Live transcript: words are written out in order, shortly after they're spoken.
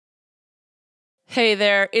Hey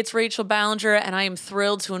there, it's Rachel Ballinger, and I am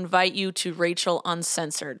thrilled to invite you to Rachel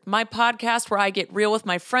Uncensored, my podcast where I get real with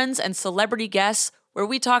my friends and celebrity guests, where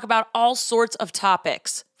we talk about all sorts of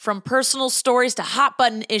topics. From personal stories to hot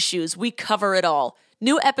button issues, we cover it all.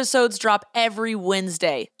 New episodes drop every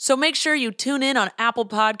Wednesday, so make sure you tune in on Apple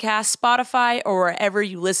Podcasts, Spotify, or wherever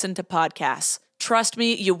you listen to podcasts. Trust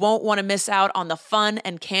me, you won't want to miss out on the fun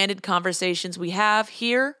and candid conversations we have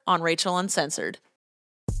here on Rachel Uncensored.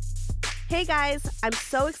 Hey guys, I'm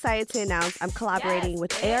so excited to announce I'm collaborating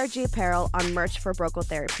with ARG Apparel on merch for Brocal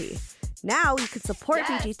Therapy. Now you can support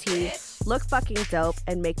VGT, look fucking dope,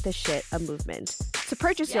 and make this shit a movement. To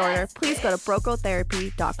purchase your order, please go to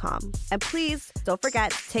brocotherapy.com. And please don't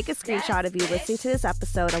forget to take a screenshot of you listening to this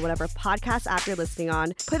episode on whatever podcast app you're listening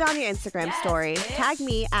on, put it on your Instagram story, tag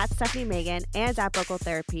me at Stephanie Megan and at Brocal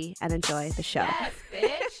Therapy, and enjoy the show.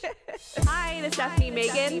 Hi, this is Stephanie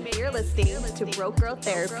Megan. You're listening to Broke Girl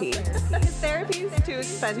Therapy. Because therapy is too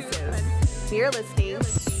expensive. You're listening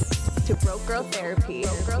to Broke Girl Therapy.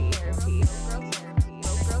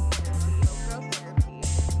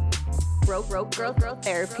 Broke Girl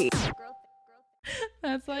Therapy.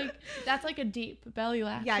 That's like a deep belly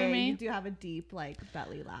laugh Yeah, for me. you do have a deep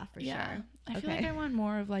belly laugh for sure. I feel like I want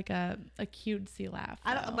more of like a cutesy laugh.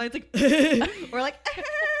 I don't. though. Mine's like or like.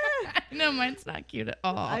 No, mine's not cute at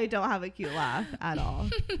all. I don't have a cute laugh at all.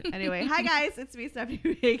 Anyway, hi guys, it's me, Stephanie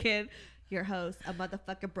Megan, your host of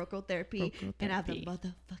motherfucking Brocal Therapy, and I have the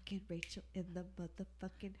motherfucking Rachel in the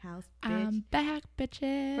motherfucking house, bitch. I'm back,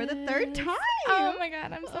 bitches. For the third time. Oh my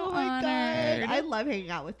god, I'm so honored. I love hanging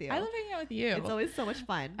out with you. I love hanging out with you. It's always so much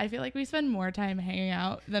fun. I feel like we spend more time hanging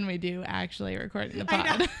out than we do actually recording the I know.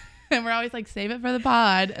 pod. And we're always like, save it for the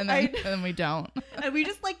pod, and then we don't. And we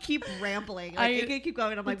just like keep rambling. Like it can keep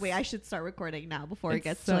going. I'm like, wait, I should start recording now before it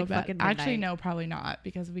gets to like bad. fucking midnight. Actually, no, probably not,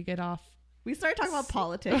 because we get off We started talking about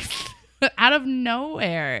politics. out of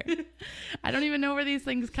nowhere. I don't even know where these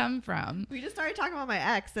things come from. We just started talking about my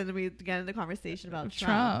ex, and then we get into the conversation about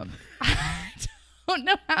Trump. I don't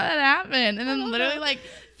know how that happened. And then literally like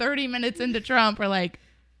 30 minutes into Trump, we're like,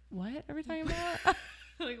 what are we talking about?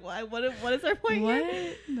 Like, what is our point What?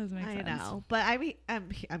 here? Doesn't make sense. I know, but I mean,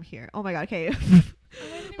 I'm here. Oh my god. Okay.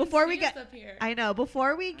 Before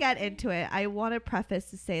Before we get into it, I want to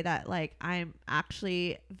preface to say that like I'm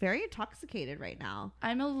actually very intoxicated right now.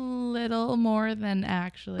 I'm a little more than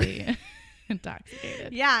actually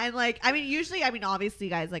intoxicated. Yeah, and like obviously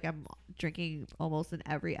guys, like I'm drinking almost in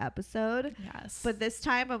every episode. Yes. But this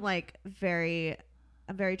time I'm like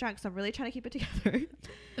I'm very drunk, so I'm really trying to keep it together.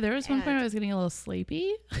 There was one point I was getting a little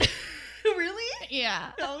sleepy. Really?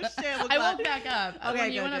 Yeah. Oh shit. Well, I woke back up. Okay,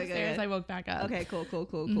 when you went good, upstairs, good. I woke back up. Okay, cool.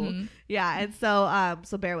 Mhm. Yeah, and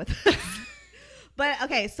so bear with us. But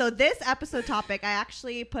okay, so this episode topic, I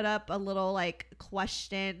actually put up a little like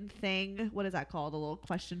question thing. What is that called? A little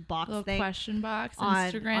question box thing. Question box On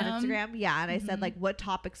Instagram. Instagram. Yeah, and I said like, what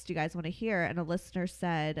topics do you guys want to hear? And a listener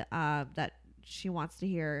said that she wants to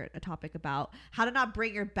hear a topic about how to not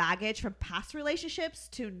bring your baggage from past relationships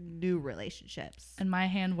to new relationships. And my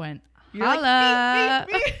hand went, You're like, holla.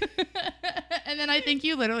 me. And then I think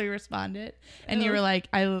you literally responded and you were like,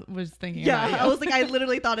 I was thinking Yeah, about you. I was like, I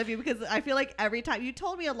literally thought of you because I feel like every time you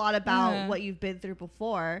told me a lot about what you've been through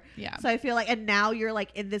before. Yeah. So I feel like, and now you're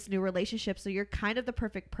like in this new relationship, so you're kind of the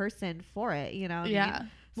perfect person for it, you know? What I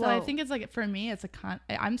mean? Well, I So- think it's like, for me, it's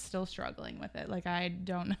I'm still struggling with it. Like, I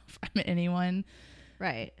don't know if I'm anyone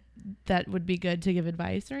Right. that would be good to give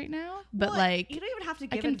advice right now. But Well, like, you don't even have to I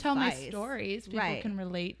give can tell my advice. stories people Right. can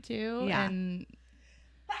relate to. Yeah. And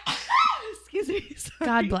Excuse me. Sorry.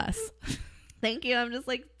 God bless. Thank you. I'm just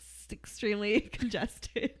like extremely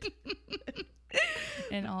congested.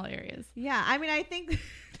 In all areas. Yeah. I mean, I think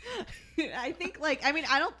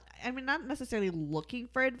not necessarily looking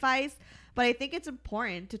for advice, but I think it's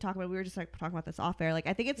important to talk about, we were just like talking about this off air. Like,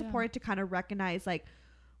 I think it's important to kind of recognize like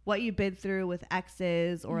what you've been through with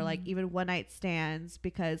exes or like even one night stands,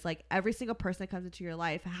 because like every single person that comes into your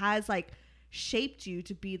life has like shaped you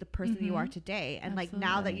to be the person you are today. And like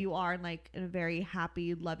now that you are in a very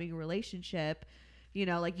happy, loving relationship, you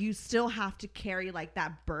know, like you still have to carry like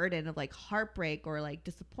that burden of like heartbreak or like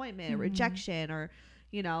disappointment or rejection or,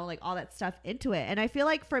 you know, like all that stuff into it. And I feel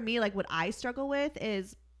like for me, like what I struggle with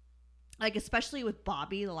is like, especially with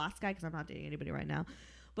Bobby, the last guy, because I'm not dating anybody right now,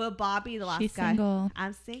 but Bobby, the last She's guy, single.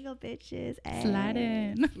 I'm single, bitches. Slide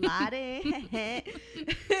in. Slide in.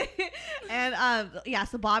 And yeah,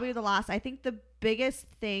 so Bobby, the last, I think the biggest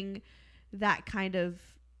thing that kind of,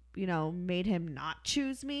 you know, made him not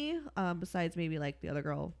choose me, besides maybe like the other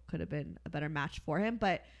girl could have been a better match for him,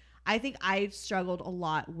 but I think I've struggled a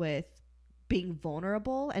lot with being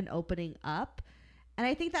vulnerable and opening up. And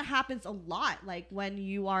I think that happens a lot, like when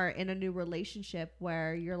you are in a new relationship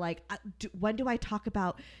where you're like, when do I talk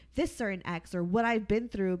about this certain ex or what I've been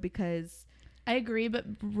through? Because I agree, but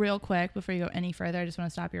real quick before you go any further, I just want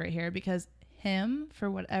to stop you right here, because him, for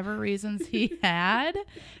whatever reasons he had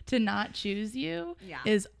to not choose you,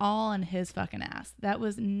 is all on his fucking ass.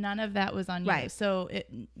 None of that was on you. Right. So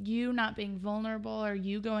you not being vulnerable, or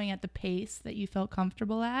you going at the pace that you felt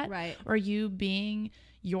comfortable at, right, or you being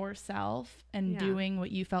yourself and doing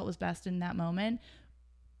what you felt was best in that moment,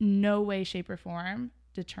 no way, shape, or form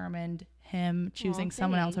determined him choosing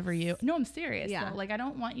someone else over you. No, I'm serious. Yeah. Though. Like, I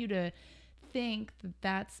don't want you to think that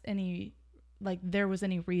that's any, like, there was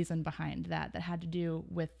any reason behind that had to do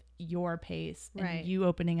with your pace and you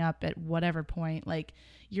opening up at whatever point. Like,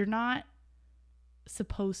 you're not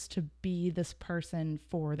supposed to be this person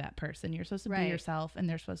for that person. You're supposed to be yourself, and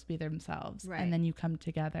they're supposed to be themselves. And then you come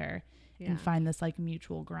together and find this like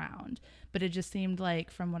mutual ground. But it just seemed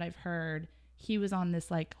like, from what I've heard, he was on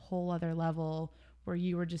this like whole other level where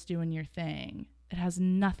you were just doing your thing. It has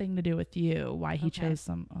nothing to do with you, why he chose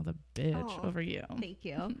some other bitch over you. Thank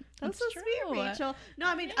you. That's so true. sweet, Rachel. No,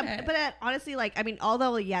 I mean, but honestly, like, I mean,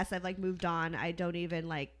 although, yes, I've like moved on, I don't even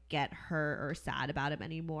like get hurt or sad about him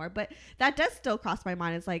anymore. But that does still cross my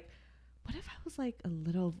mind. It's like, what if I was like a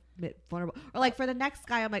little bit vulnerable? Or like for the next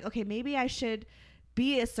guy, I'm like, okay, maybe I should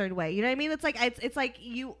be a certain way. You know what I mean? It's like, it's like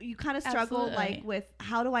you kind of struggle like with,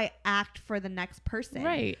 how do I act for the next person?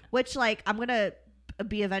 Right. Which, like, I'm going to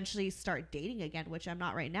be eventually start dating again, which I'm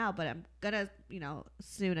not right now, but I'm gonna,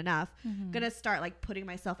 soon enough, gonna start like putting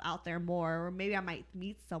myself out there more, or maybe I might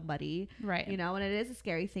meet somebody, right? And it is a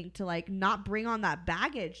scary thing to like not bring on that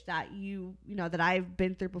baggage that that I've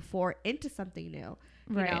been through before into something new,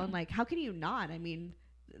 right? And like, how can you not? I mean,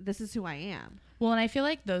 this is who I am. Well, and I feel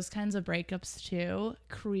like those kinds of breakups too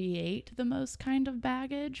create the most kind of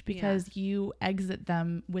baggage, because you exit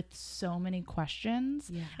them with so many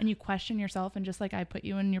questions, and you question yourself, and just like I put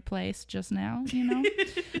you in your place just now,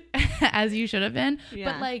 as you should have been.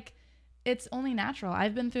 But like, it's only natural.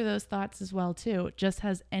 I've been through those thoughts as well too, just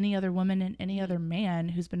as any other woman and any other man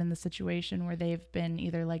who's been in the situation where they've been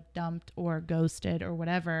either like dumped or ghosted or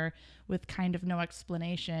whatever with kind of no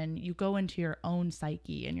explanation. You go into your own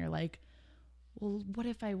psyche and you're like, well, what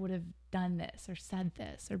if I would have done this or said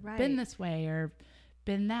this or been this way or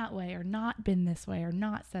been that way or not been this way or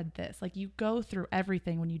not said this? Like, you go through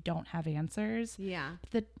everything when you don't have answers. Yeah.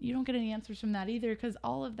 That you don't get any answers from that either, because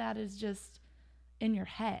all of that is just in your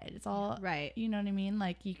head. It's all right. You know what I mean?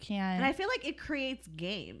 Like, you can't. And I feel like it creates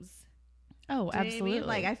games. Oh, absolutely. I mean?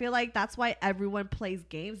 Like, I feel like that's why everyone plays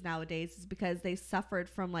games nowadays, is because they suffered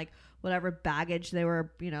from like whatever baggage they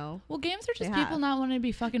were, Well, games are just people not wanting to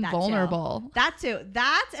be fucking vulnerable. That too.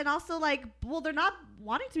 And also like, well, they're not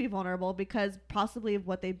wanting to be vulnerable because possibly of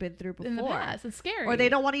what they've been through before. In the past. It's scary. Or they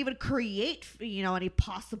don't want to even create, any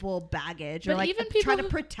possible baggage, or like even people trying to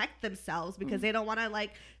protect themselves because they don't want to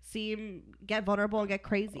like get vulnerable and get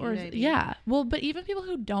crazy. Or, yeah. Well, but even people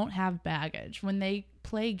who don't have baggage, when they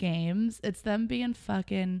play games, it's them being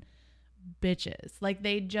fucking bitches. Like,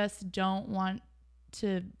 they just don't want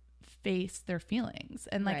to face their feelings,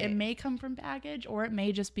 and like, it may come from baggage, or it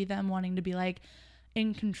may just be them wanting to be like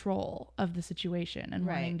in control of the situation and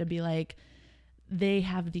wanting to be like, they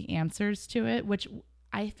have the answers to it, which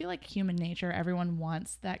I feel like human nature, everyone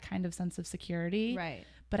wants that kind of sense of security, right?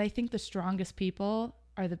 But I think the strongest people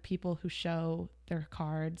are the people who show their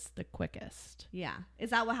cards the quickest. Yeah. Is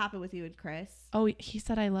that what happened with you and Chris? Oh, he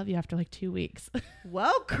said I love you after like 2 weeks.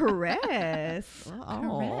 Whoa, Chris.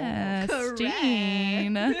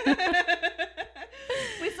 Christine.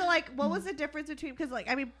 Wait, so like, what was the difference between, because like,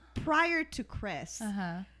 I mean, prior to Chris,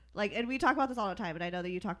 like, and we talk about this all the time, and I know that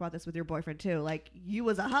you talk about this with your boyfriend too, like, you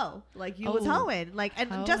was a hoe, like, you was hoeing, like,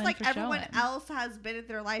 and just like everyone else has been in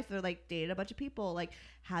their life, they're like dated a bunch of people, like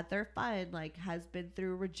had their fun, like has been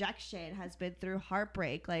through rejection, has been through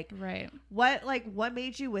heartbreak, like, what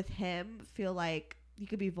made you with him feel like you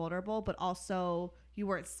could be vulnerable, but also you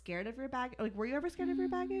weren't scared of your baggage? Like, were you ever scared of your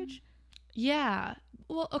baggage? Yeah.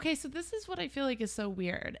 Well, okay, so this is what I feel like is so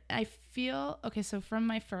weird. I feel, okay, so from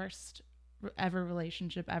my first ever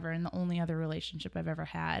relationship ever, and the only other relationship I've ever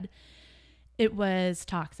had, it was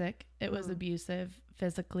toxic. It was abusive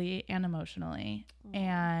physically and emotionally.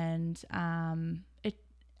 And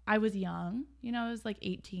I was young, I was like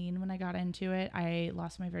 18 when I got into it. I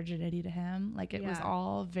lost my virginity to him. Like, it was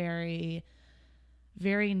all very,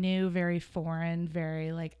 very new, very foreign,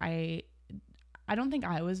 very like, I don't think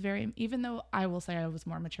I was very, even though I will say I was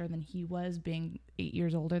more mature than he was, being 8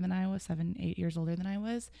 years older than I was, 8 years older than I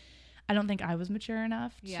was. I don't think I was mature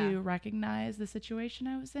enough to recognize the situation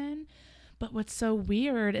I was in. But what's so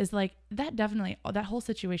weird is like that whole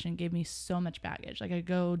situation gave me so much baggage. Like I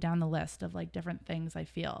go down the list of like different things I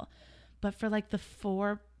feel. But for like the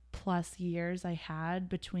 4+ years I had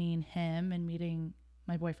between him and meeting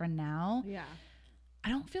my boyfriend now, I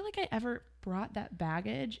don't feel like I ever brought that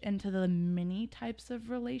baggage into the many types of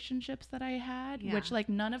relationships that I had, which like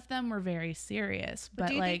none of them were very serious. But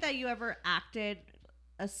do you like, think that you ever acted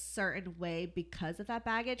a certain way because of that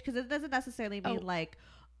baggage? Because it doesn't necessarily mean like,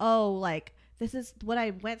 oh, like this is what I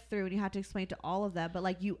went through and you had to explain to all of them. But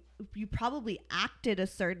like you probably acted a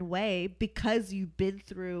certain way because you've been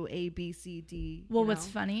through A, B, C, D. Well, what's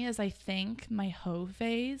funny is I think my hoe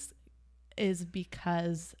phase is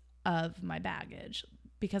because of my baggage,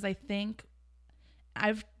 because I think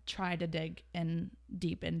I've tried to dig in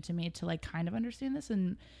deep into me to like kind of understand this.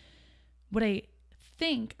 And what I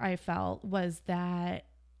think I felt was that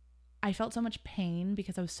I felt so much pain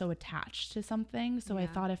because I was so attached to something. So I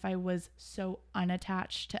thought if I was so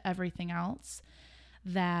unattached to everything else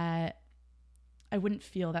that I wouldn't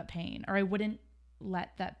feel that pain, or I wouldn't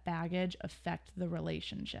let that baggage affect the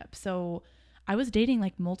relationship. So I was dating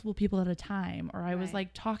like multiple people at a time, or I was like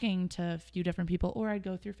talking to a few different people, or I'd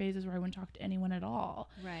go through phases where I wouldn't talk to anyone at all.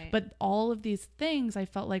 Right. But all of these things I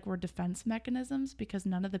felt like were defense mechanisms, because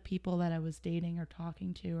none of the people that I was dating or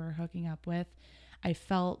talking to or hooking up with, I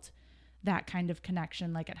felt that kind of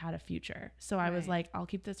connection like it had a future. So I was like, I'll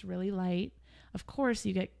keep this really light. Of course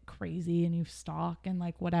you get crazy and you stalk and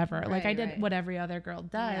like whatever. Like I did what every other girl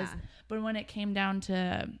does. But when it came down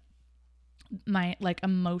to my like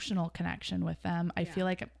emotional connection with them, I feel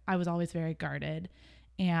like I was always very guarded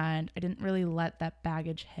and I didn't really let that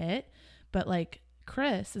baggage hit. But like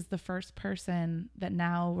Chris is the first person that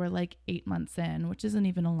now we're like 8 months in, which isn't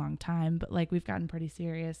even a long time, but like we've gotten pretty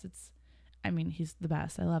serious. He's the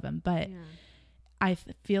best. I love him. But I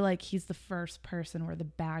feel like he's the first person where the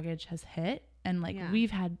baggage has hit. And like we've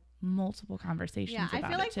had multiple conversations about it too. I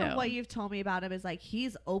feel like from what you've told me about him is like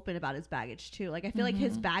he's open about his baggage too. Like I feel like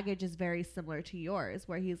his baggage is very similar to yours,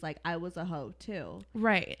 where he's like, I was a hoe too.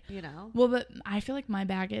 Right. You know? Well, but I feel like my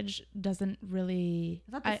baggage doesn't really...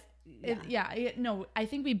 No, I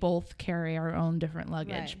think we both carry our own different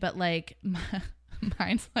luggage. But like...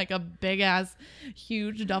 Mine's like a big ass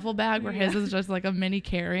huge duffel bag where his is just like a mini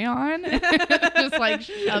carry-on. Just like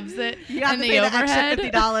shoves it in the overhead.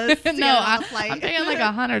 $50 no, I'm paying like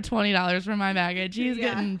 $120 for my baggage. He's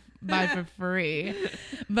getting by for free.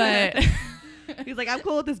 But he's like, I'm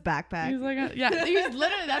cool with this backpack. He's like, he's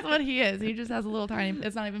literally, that's what he is. He just has a little tiny,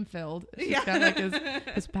 it's not even filled. It's just got like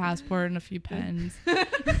his passport and a few pens.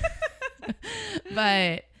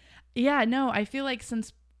 But yeah, no, I feel like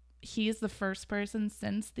since he's the first person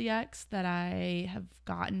since the ex that I have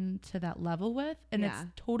gotten to that level with. And it's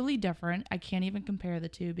totally different. I can't even compare the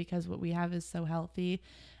two, because what we have is so healthy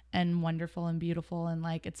and wonderful and beautiful. And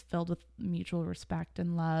like, it's filled with mutual respect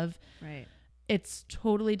and love. Right. It's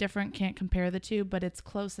totally different. Can't compare the two, but it's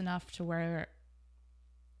close enough to where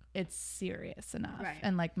it's serious enough. Right.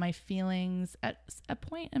 And like my feelings at a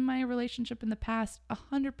point in my relationship in the past,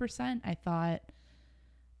 100%, I thought,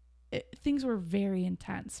 things were very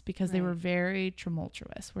intense because they were very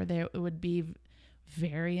tumultuous, where it would be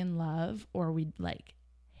very in love or we'd like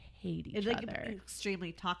hate each other.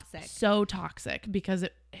 Extremely toxic. So toxic, because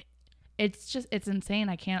it's insane.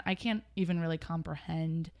 I can't even really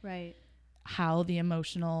comprehend how the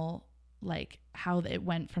emotional, like how it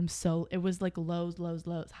went from it was like lows,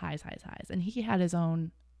 highs. And he had his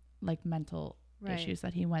own like mental issues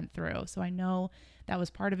that he went through. So I know that was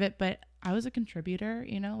part of it, but I was a contributor,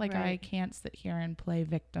 you know, like I can't sit here and play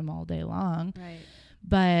victim all day long. Right.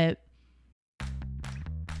 But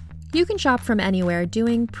you can shop from anywhere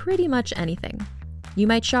doing pretty much anything. You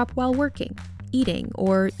might shop while working, eating,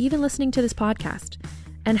 or even listening to this podcast.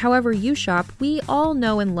 And however you shop, we all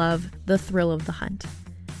know and love the thrill of the hunt.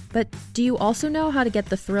 But do you also know how to get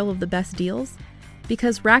the thrill of the best deals?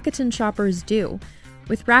 Because Rakuten shoppers do.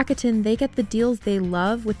 With Rakuten, they get the deals they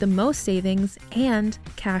love with the most savings and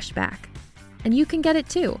cash back. And you can get it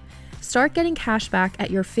too. Start getting cash back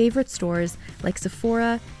at your favorite stores like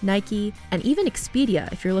Sephora, Nike, and even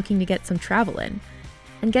Expedia if you're looking to get some travel in.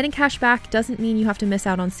 And getting cash back doesn't mean you have to miss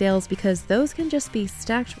out on sales, because those can just be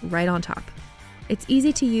stacked right on top. It's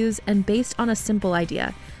easy to use and based on a simple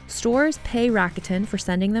idea. Stores pay Rakuten for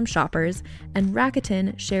sending them shoppers, and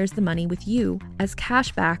Rakuten shares the money with you as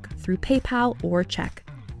cash back through PayPal or check.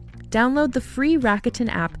 Download the free Rakuten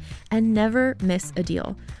app and never miss a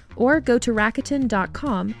deal. Or go to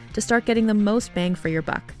Rakuten.com to start getting the most bang for your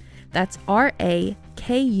buck. That's Rakuten.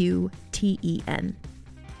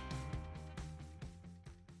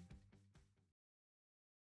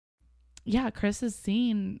 Yeah, Chris has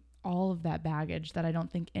seen all of that baggage that I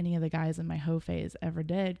don't think any of the guys in my hoe phase ever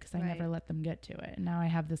did, because I never let them get to it. And now I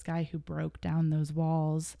have this guy who broke down those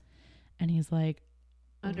walls, and he's like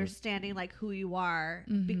understanding like who you are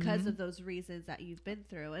because of those reasons that you've been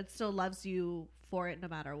through, and still loves you for it no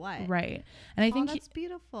matter what. Right. And I think that's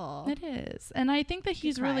beautiful. It is. And I think that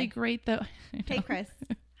he's really great though. Hey, Chris.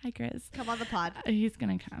 Hi, Chris. Come on the pod. He's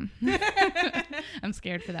going to come. I'm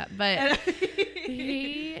scared for that. But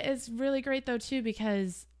he is really great though too,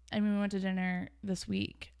 because I mean, we went to dinner this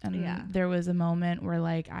week, and there was a moment where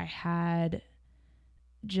like I had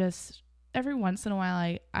just every once in a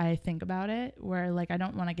while I think about it, where like I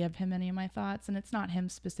don't want to give him any of my thoughts, and it's not him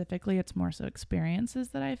specifically, it's more so experiences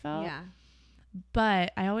that I felt. Yeah.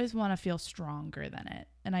 But I always want to feel stronger than it.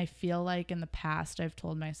 And I feel like in the past I've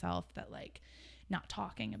told myself that like not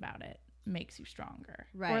talking about it makes you stronger.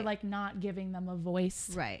 Right. Or like not giving them a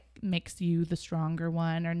voice makes you the stronger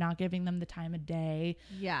one, or not giving them the time of day.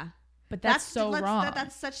 Yeah. But that's so wrong.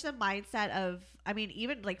 That's such the mindset of, I mean,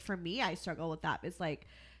 even like for me, I struggle with that. It's like,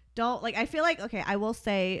 don't like, I feel like, okay, I will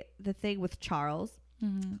say the thing with Charles.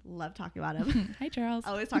 Love talking about him. Hi, Charles.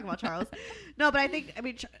 Always talking about Charles. No, but I think, I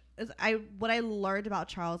mean, what I learned about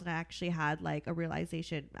Charles, and I actually had like a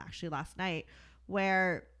realization actually last night,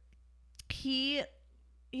 where he,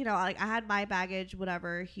 you know, like I had my baggage,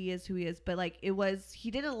 whatever, he is who he is, but like he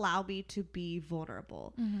didn't allow me to be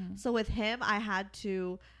vulnerable. So with him, I had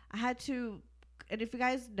to, and if you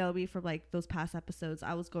guys know me from like those past episodes,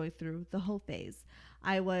 I was going through the whole phase.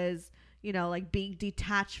 I was, you know, like being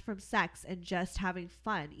detached from sex and just having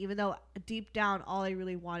fun, even though deep down, all I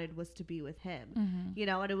really wanted was to be with him, you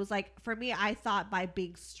know? And it was like, for me, I thought by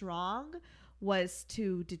being strong was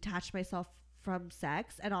to detach myself from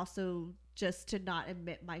sex, and also just to not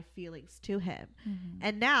admit my feelings to him.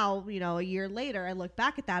 And now, you know, a year later, I look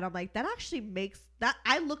back at that, I'm like, that actually makes that,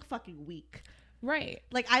 I look fucking weak. Right.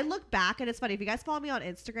 Like I look back, and it's funny, if you guys follow me on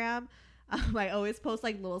Instagram, I always post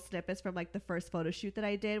like little snippets from like the first photo shoot that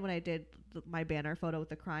I did when I did my banner photo with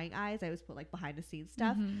the crying eyes. I always put like behind the scenes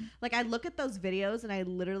stuff. Like I look at those videos and I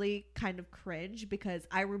literally kind of cringe, because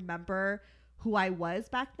I remember who I was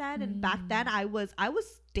back then. And back then I was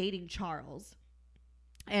dating Charles,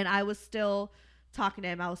 and I was still talking to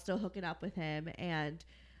him. I was still hooking up with him. And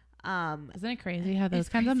isn't it crazy how those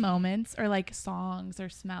kinds of moments, or like songs or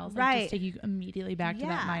smells, like, just take you immediately back to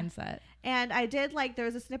that mindset? And I did, like, there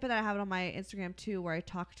was a snippet that I have on my Instagram too, where I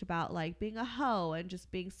talked about like being a hoe and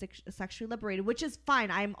just being sexually liberated, which is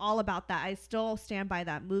fine. I'm all about that. I still stand by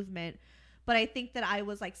that movement. But I think that I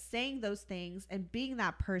was like saying those things and being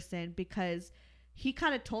that person because he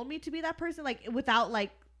kind of told me to be that person, like without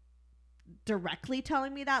like directly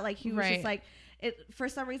telling me that. Like he was just like, it, for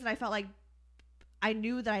some reason I felt like I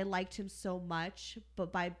knew that I liked him so much,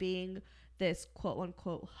 but by being this quote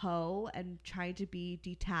unquote hoe and trying to be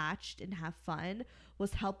detached and have fun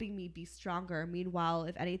was helping me be stronger. Meanwhile,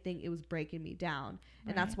 if anything, it was breaking me down.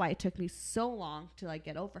 And that's why it took me so long to like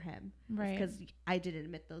get over him. Right. Because I didn't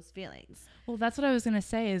admit those feelings. Well, that's what I was going to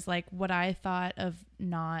say, is like what I thought of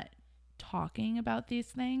not talking about these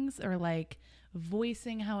things, or like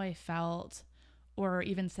voicing how I felt, or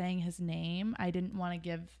even saying his name. I didn't want to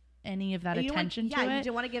give any of that attention to it. Yeah, you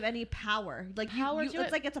didn't want to give any power. Like power to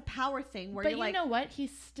it's like it's a power thing where but you're like, you know what?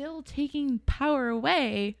 He's still taking power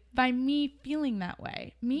away by me feeling that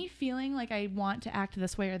way. Me feeling like I want to act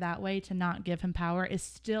this way or that way to not give him power is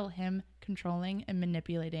still him controlling and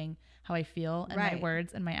manipulating how I feel and my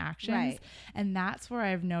words and my actions. Right. And that's where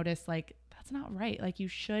I've noticed, like, that's not right. Like, you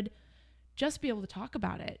should just be able to talk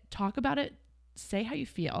about it. Talk about it. Say how you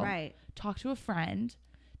feel. Right. Talk to a friend.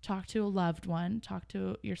 Talk to a loved one, talk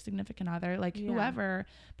to your significant other, like whoever.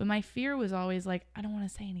 But my fear was always like, I don't want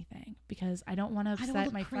to say anything because I don't want to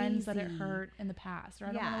upset my friends that it hurt in the past, or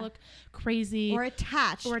I don't want to look crazy or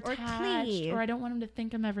attached or clingy, or I don't want him to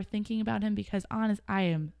think I'm ever thinking about him, because honest, I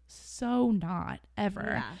am so not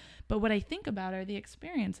ever. Yeah. But what I think about are the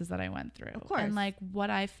experiences that I went through, of course, and like what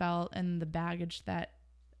I felt and the baggage that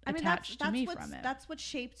attached to me from it. That's what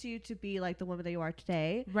shaped you to be like the woman that you are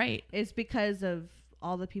today. Right. Is because of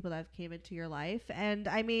all the people that have came into your life. And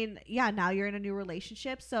I mean, yeah, now you're in a new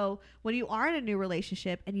relationship. So when you are in a new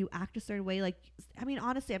relationship and you act a certain way, like, I mean,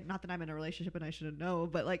 honestly, not that I'm in a relationship and I shouldn't know,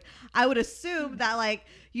 but like, I would assume that like,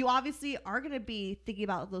 you obviously are going to be thinking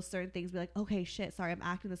about those certain things, be like, okay, shit, sorry, I'm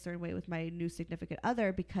acting a certain way with my new significant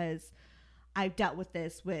other because I've dealt with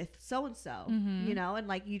this with so-and-so, you know? And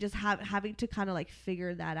like, you just having to kind of like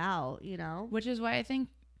figure that out, you know? Which is why I think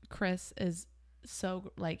Chris is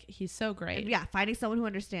so like he's so great. And yeah, finding someone who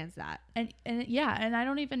understands that. And yeah, and I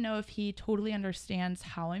don't even know if he totally understands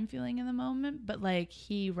how I'm feeling in the moment, but like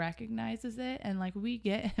he recognizes it, and like we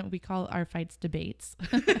call our fights debates.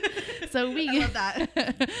 So I love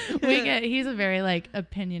that. He's a very like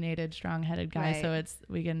opinionated, strong-headed guy, right. So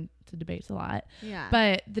we get into debates a lot. Yeah.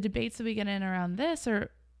 But the debates that we get in around this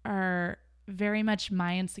are very much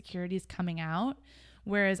my insecurities coming out.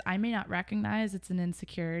 Whereas I may not recognize it's an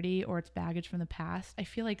insecurity or it's baggage from the past. I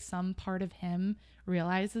feel like some part of him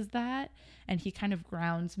realizes that, and he kind of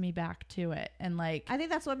grounds me back to it. And like, I think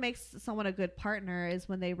that's what makes someone a good partner, is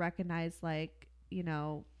when they recognize like, you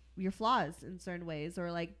know, your flaws in certain ways,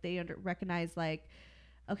 or like they recognize like,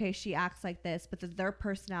 okay, she acts like this, but their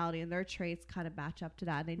personality and their traits kind of match up to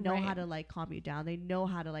that. And they know how to like calm you down. They know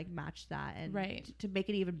how to like match that and to make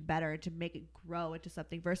it even better, to make it grow into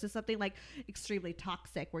something, versus something like extremely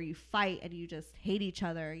toxic where you fight and you just hate each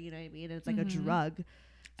other. You know what I mean? And it's like a drug.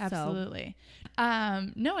 Absolutely.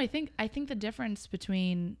 So. No, I think the difference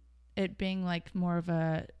between it being like more of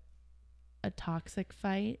a toxic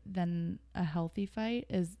fight than a healthy fight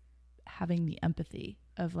is having the empathy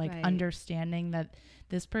of like understanding that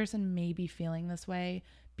this person may be feeling this way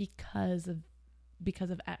because of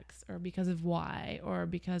X or because of Y or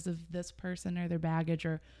because of this person or their baggage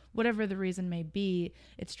or whatever the reason may be.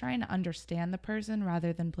 It's trying to understand the person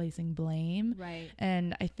rather than placing blame. Right.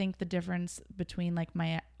 And I think the difference between like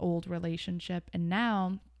my old relationship and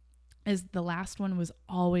now is the last one was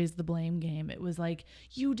always the blame game. It was like,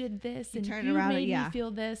 you did this and you made me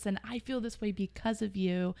feel this and I feel this way because of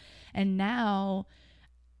you. And now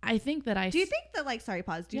I think that Do you think that, like, sorry,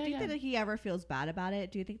 pause. Do you think that he ever feels bad about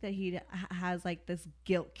it? Do you think that he has like this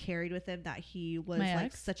guilt carried with him that he was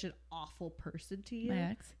like such an awful person to you? My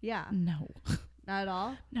ex? Yeah. No. Not at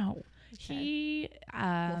all? No. Okay. He,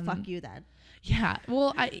 well, fuck you then. Yeah.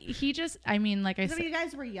 Well, he just, I mean, like I said, you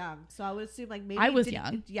guys were young, so I would assume like maybe I was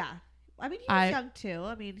young. Yeah. I mean, he was young too.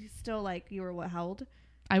 I mean, he's still like, you were how old?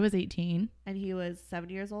 I was 18. And he was 7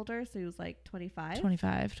 years older, so he was like 25.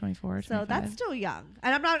 25, 24, so 25. that's still young.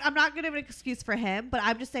 And I'm not going to give an excuse for him, but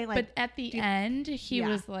I'm just saying like. But at the end, he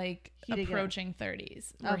was like approaching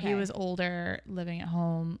 30s. Where he was older, living at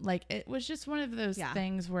home. Like it was just one of those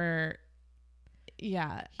things where, he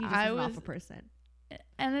just was an awful person.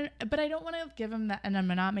 But I don't want to give him that, and I'm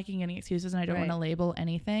not making any excuses, and I don't want to label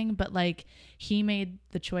anything, but like he made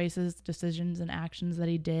the choices, decisions, and actions that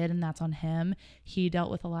he did, and that's on him. He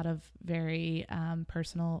dealt with a lot of very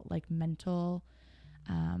personal, like mental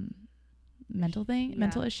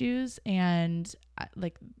issues, and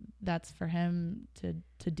like that's for him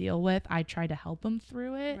to deal with. I tried to help him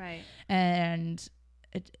through it, and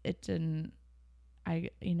it didn't.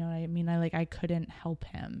 You know what I mean? I couldn't help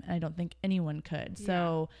him, and I don't think anyone could.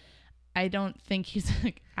 So I don't think he's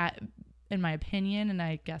like, in my opinion, and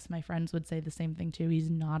I guess my friends would say the same thing too, he's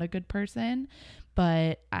not a good person.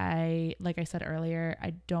 But like I said earlier,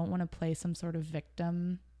 I don't want to play some sort of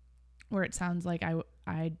victim where it sounds like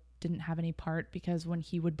I didn't have any part, because when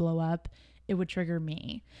he would blow up, it would trigger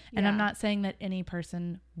me. And I'm not saying that any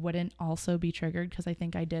person wouldn't also be triggered, because I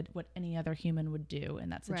think I did what any other human would do in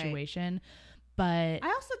that situation. But I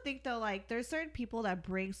also think though, like there's certain people that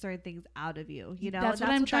bring certain things out of you, you know. That's what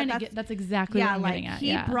I'm trying to get. That's exactly what I'm getting at.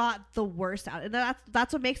 He brought the worst out, and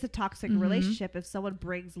that's what makes a toxic relationship. If someone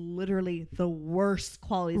brings literally the worst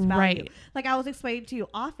qualities about you. Like I was explaining to you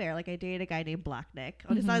off air, like I dated a guy named Black Nick.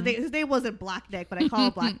 His name wasn't Black Nick, but I call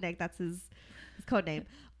him Black Nick. That's his code name.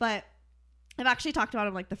 But I've actually talked about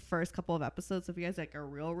him like the first couple of episodes. So if you guys are like a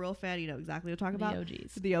real fan, you know exactly what I'm talking about.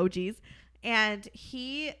 The OGs.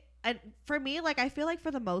 And for me, like, I feel like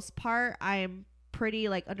for the most part, I'm pretty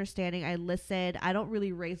like understanding. I listen. I don't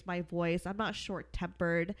really raise my voice. I'm not short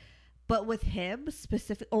tempered, but with him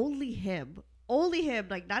only him,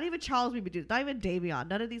 like not even Charles made me do it. Not even Davion.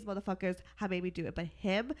 None of these motherfuckers have made me do it, but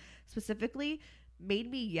him specifically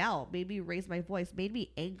made me yell, made me raise my voice, made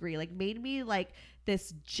me angry, like made me like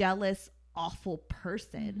this jealous, awful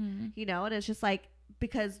person, you know? And it's just like,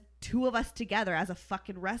 because two of us together as a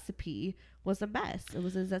fucking recipe was a mess. It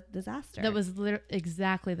was a disaster. That was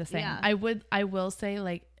exactly the same. I will say,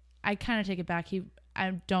 like, I kind of take it back.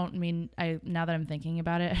 Now that I'm thinking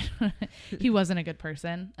about it, he wasn't a good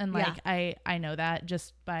person. And like, I know that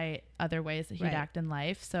just by other ways that he'd act in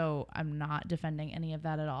life. So I'm not defending any of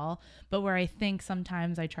that at all. But where I think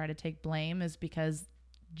sometimes I try to take blame is because,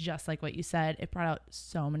 just like what you said, it brought out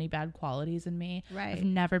so many bad qualities in me. I've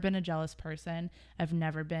never been a jealous person. I've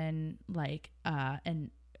never been like an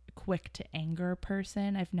quick to anger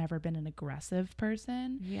person. I've never been an aggressive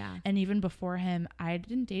person. And even before him, I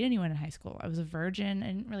didn't date anyone in high school. I was a virgin. I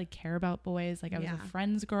didn't really care about boys. Like I was a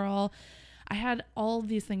friend's girl. I had all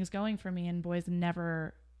these things going for me, and boys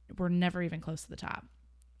were never even close to the top.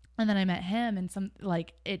 And then I met him, and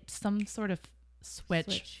some sort of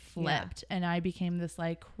switch flipped, and I became this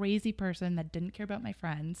like crazy person that didn't care about my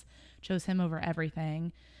friends, chose him over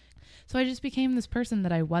everything. So I just became this person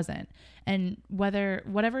that I wasn't. And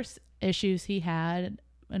whatever issues he had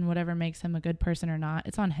and whatever makes him a good person or not,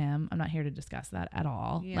 it's on him. I'm not here to discuss that at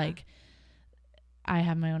all. Yeah. Like, I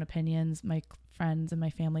have my own opinions. My friends and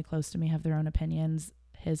my family close to me have their own opinions.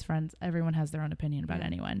 His friends, everyone has their own opinion about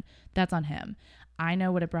anyone. That's on him. I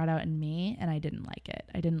know what it brought out in me, and I didn't like it.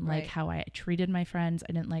 I didn't like how I treated my friends.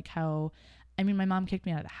 I didn't like my mom kicked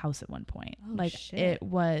me out of the house at one point. It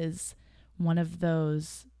was one of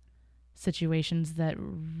those situations that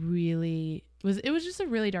really it was just a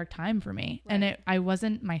really dark time for me. Right. And I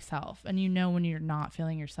wasn't myself. And when you're not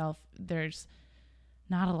feeling yourself, there's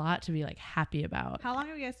not a lot to be like happy about. How long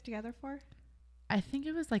were you guys together for? I think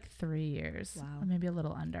it was like 3 years. Wow. Or maybe a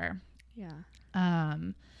little under. Yeah.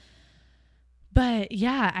 But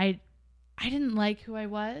yeah, I didn't like who I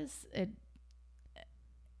was.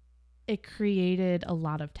 It created a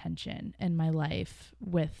lot of tension in my life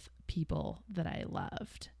with people that I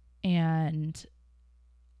loved. And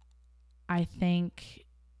I think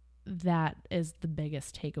that is the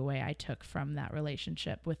biggest takeaway I took from that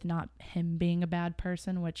relationship, with not him being a bad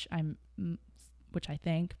person, which I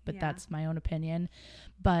think, but that's my own opinion.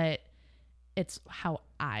 But it's how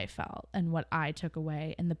I felt and what I took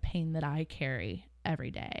away and the pain that I carry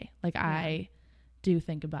every day. Like, I do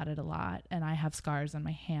think about it a lot, and I have scars on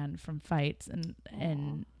my hand from fights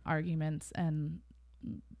and arguments and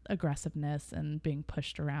aggressiveness and being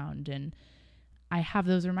pushed around. And I have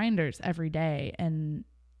those reminders every day, and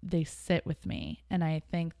they sit with me. And I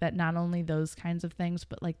think that not only those kinds of things,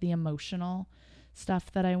 but like the emotional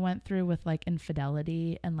stuff that I went through with like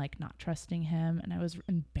infidelity and like not trusting him, and I was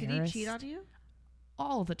embarrassed. Did he cheat on you?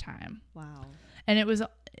 All the time. Wow. And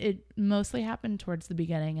it mostly happened towards the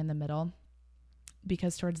beginning and the middle,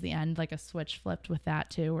 because towards the end, like, a switch flipped with that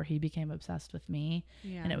too, where he became obsessed with me.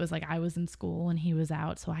 Yeah. And it was like I was in school and he was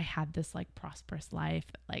out, so I had this like prosperous life.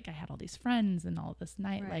 Like, I had all these friends and all this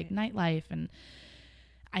nightlife, and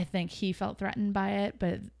I think he felt threatened by it.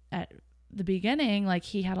 But at the beginning, like,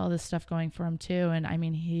 he had all this stuff going for him too. And I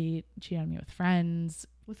mean, he cheated on me with friends,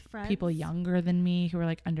 people younger than me who were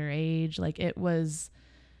like underage. Like, there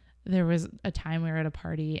was a time we were at a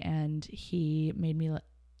party and he made me,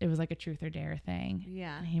 it was like a truth or dare thing.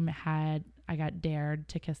 Yeah. I got dared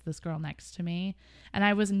to kiss this girl next to me, and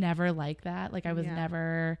I was never like that. Like, I was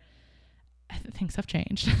never, things have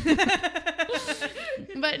changed.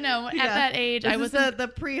 But no, at that age, I was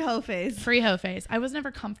the pre-ho phase. I was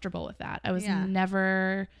never comfortable with that. I was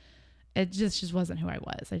never, it just wasn't who I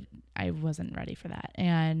was. I wasn't ready for that.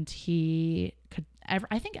 And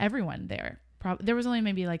I think everyone there, there was only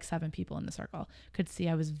maybe like 7 people in the circle, could see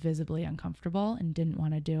I was visibly uncomfortable and didn't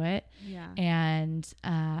want to do it. Yeah. And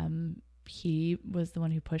he was the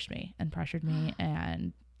one who pushed me and pressured me,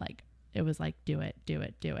 and like, it was like, do it.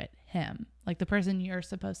 Him, like the person you're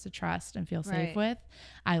supposed to trust and feel safe with.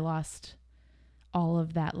 I lost all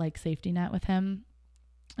of that like safety net with him,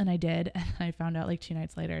 and I did. And I found out like 2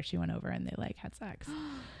 nights later, she went over and they like had sex.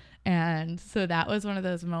 And so that was one of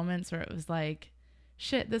those moments where it was like,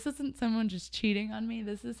 shit, this isn't someone just cheating on me.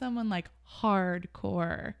 This is someone like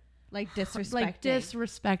hardcore, like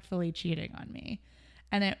disrespectfully cheating on me.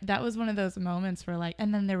 And that was one of those moments where like,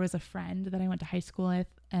 and then there was a friend that I went to high school with,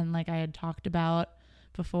 and like I had talked about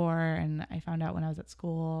before, and I found out when I was at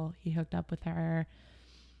school, he hooked up with her.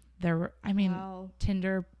 There were,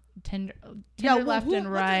 Tinder left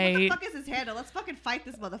and right. What the fuck is his handle? Let's fucking fight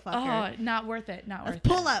this motherfucker. Oh, not worth it. Let's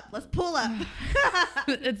pull up.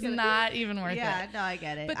 It's not even worth it. Yeah, no, I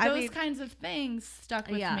get it. But those kinds of things stuck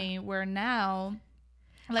with me, where now,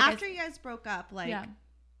 like, after you guys broke up,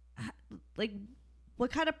 like,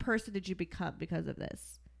 what kind of person did you become because of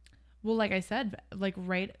this? Well, like I said, like,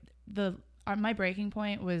 my breaking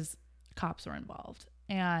point was cops were involved,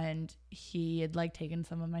 and he had like taken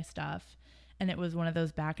some of my stuff, and it was one of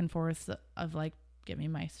those back and forths of like, give me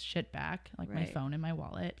my shit back, like my phone and my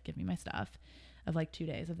wallet, give me my stuff, of like 2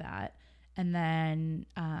 days of that. And then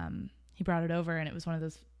he brought it over, and it was one of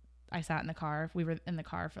those, I sat in the car, we were in the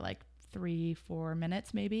car for like 3-4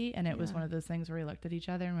 minutes maybe, and it was one of those things where we looked at each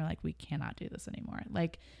other and we're like, we cannot do this anymore,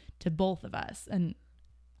 like, to both of us. And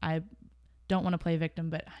I don't want to play victim,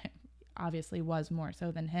 but I obviously was more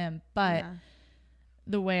so than him. But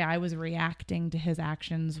the way I was reacting to his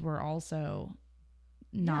actions were also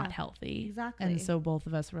not healthy. Exactly. And so both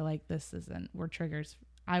of us were like, we're triggers.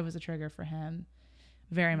 I was a trigger for him,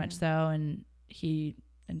 very much so, and he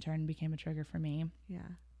in turn became a trigger for me. Yeah.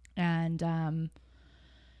 And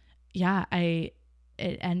yeah, it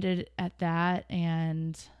ended at that.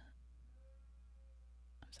 And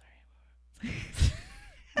I'm sorry.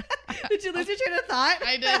 Did you lose your train of thought?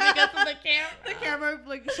 I did, because of the camera. The camera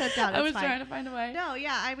like shut down. I was trying to find a way. No,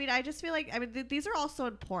 yeah. I mean, I just feel like, I mean, these are all so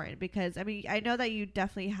important because, I mean, I know that you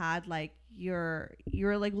definitely had like you're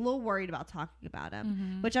like a little worried about talking about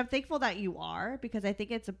them, which I'm thankful that you are, because I think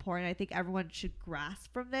it's important. I think everyone should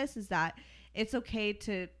grasp from this is that it's okay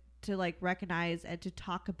to like recognize and to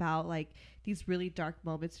talk about like these really dark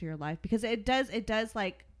moments in your life, because it does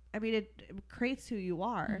like, I mean, it creates who you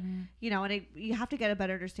are, you know, and you have to get a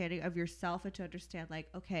better understanding of yourself and to understand like,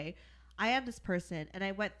 okay, I am this person and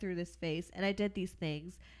I went through this phase and I did these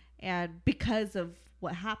things and because of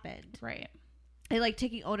what happened. Right. And like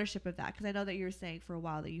taking ownership of that, because I know that you were saying for a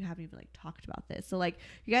while that you haven't even like talked about this. So like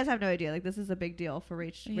you guys have no idea. Like this is a big deal for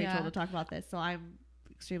Rachel to talk about this. So I'm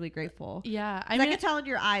extremely grateful. Yeah. I can tell in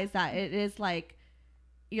your eyes that it is like,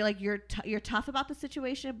 you're tough about the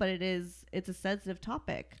situation, but it's a sensitive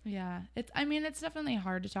topic. Yeah. It's definitely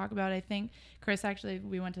hard to talk about. I think Chris, actually,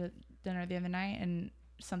 we went to dinner the other night and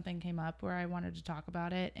something came up where I wanted to talk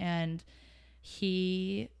about it. And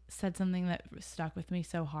he said something that stuck with me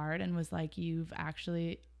so hard and was like, you've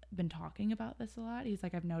actually been talking about this a lot. He's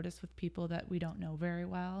like, I've noticed with people that we don't know very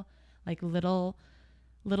well, like little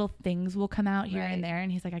things will come out here and there.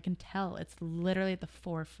 And he's like, I can tell it's literally at the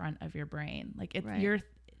forefront of your brain. Like it's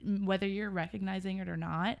whether you're recognizing it or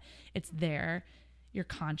not, it's there. You're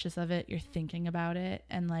conscious of it. You're thinking about it.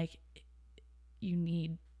 And like, you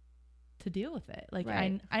need to deal with it. Like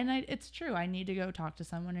it's true. I need to go talk to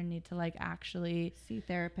someone and need to like actually see a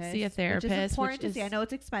therapist, which is important to see. I know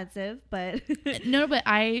it's expensive, but no, but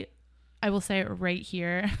I will say it right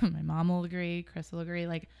here. My mom will agree. Chris will agree.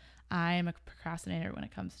 Like I am a procrastinator when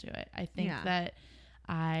it comes to it. I think that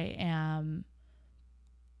I am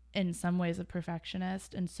in some ways a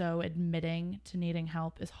perfectionist, and so admitting to needing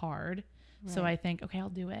help is hard. So I think, okay, I'll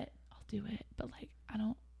do it, but like I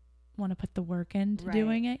don't want to put the work into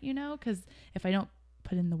doing it, you know, because if I don't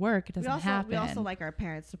put in the work, it doesn't happen. We also like our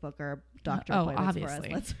parents to book our doctor appointments obviously.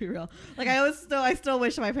 For us. Let's be real. Like I still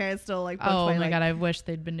wish my parents still like booked God, I wish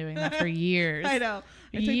they'd been doing that for years. I know.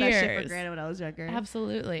 I took that shit for granted when I was younger.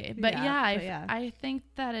 Absolutely. But I think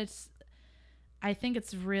that I think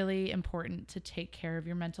it's really important to take care of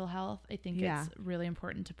your mental health. I think it's really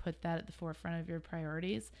important to put that at the forefront of your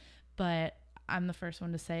priorities. But I'm the first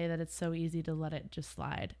one to say that it's so easy to let it just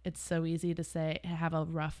slide. It's so easy to say, have a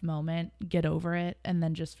rough moment, get over it, and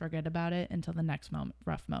then just forget about it until the next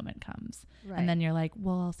rough moment comes. Right. And then you're like,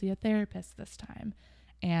 well, I'll see a therapist this time.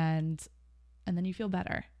 And then you feel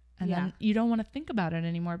better. And then you don't want to think about it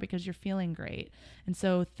anymore because you're feeling great. And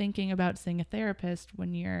so thinking about seeing a therapist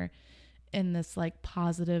when you're in this like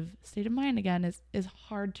positive state of mind again is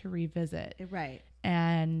hard to revisit. Right.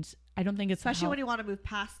 And I don't think it's especially when you want to move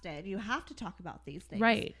past it. You have to talk about these things.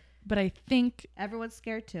 Right. But I think everyone's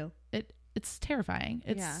scared too. It's terrifying.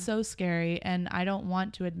 It's so scary. And I don't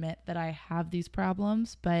want to admit that I have these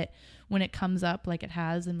problems, but when it comes up like it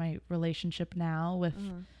has in my relationship now with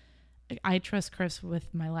I trust Chris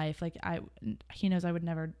with my life. Like he knows I would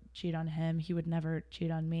never cheat on him. He would never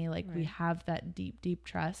cheat on me. Like we have that deep, deep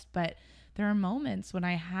trust. But there are moments when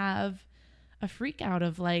I have a freak out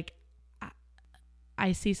of like,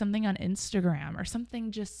 I see something on Instagram or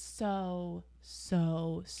something just so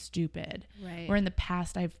stupid. Right. Where in the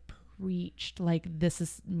past I've preached like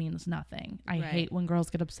means nothing. I hate when girls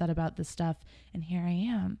get upset about this stuff. And here I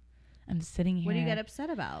am. I'm sitting here. What do you get upset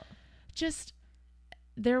about? Just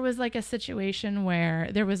there was like a situation where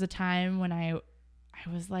there was a time when I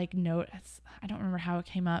was like, I don't remember how it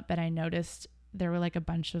came up, but I noticed there were like a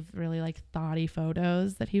bunch of really like thoughty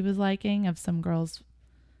photos that he was liking of some girls'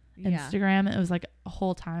 Instagram. It was like a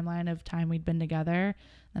whole timeline of time we'd been together.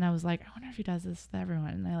 And I was like, I wonder if he does this to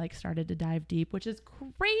everyone. And I like started to dive deep, which is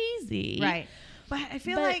crazy. Right. But I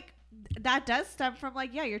feel like that does stem from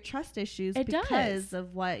like, your trust issues because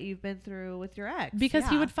of what you've been through with your ex. Because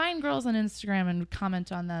he would find girls on Instagram and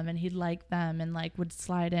comment on them and he'd like them and like would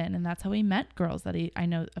slide in. And that's how he met girls that I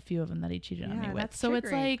know a few of them that he cheated on me with. So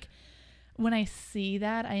it's like, when I see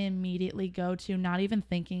that, I immediately go to not even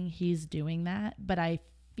thinking he's doing that, but I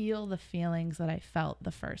feel the feelings that I felt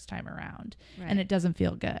the first time around. Right. And it doesn't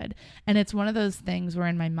feel good. And it's one of those things where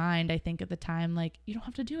in my mind, I think at the time, like, you don't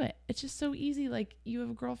have to do it. It's just so easy. Like, you have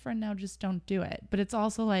a girlfriend now, just don't do it. But it's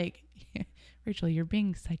also like, Rachel, you're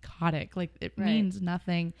being psychotic. Like, it means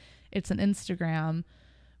nothing. It's an Instagram,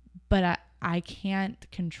 but I can't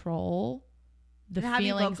control the have you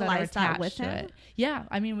feelings that are vocalized that attached with to him? it. Yeah,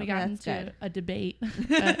 I mean, we Okay, got that's into good. a debate,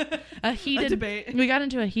 a heated debate. We got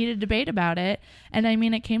into a heated debate about it, and I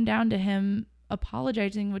mean, it came down to him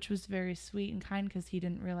apologizing, which was very sweet and kind because he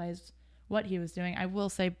didn't realize what he was doing. I will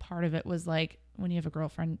say part of it was like when you have a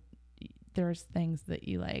girlfriend, there's things that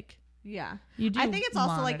you like. Yeah. You do. I think it's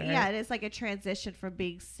also like, monitor. yeah, it is like a transition from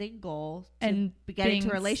being single to And getting into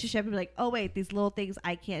being a relationship and be like, oh, wait, these little things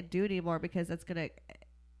I can't do anymore because that's going to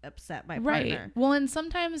upset my Right. partner. Well, and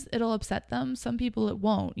sometimes it'll upset them. Some people it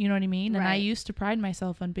won't. You know what I mean? And I Right. used to pride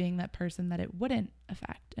myself on being that person that it wouldn't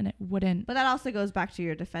affect and it wouldn't. But that also goes back to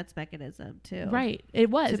your defense mechanism, too. Right. It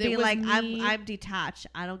was. To be it was like, me, I'm detached.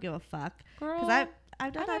 I don't give a fuck. girl. Because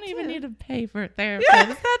I've done I that don't even too. need to pay for a therapist.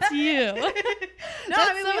 That's you. No, That's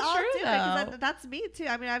I mean, so we all true, do it though. because that's me too.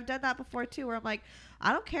 I mean, I've done that before too, where I'm like,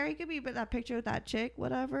 I don't care. You give me that picture with that chick,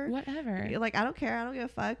 whatever. Whatever. Like, I don't care. I don't give a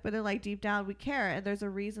fuck. But then, like, deep down, we care, and there's a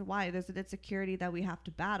reason why. There's an insecurity that we have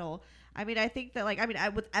to battle. I mean, I think that, like,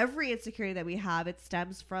 with every insecurity that we have, it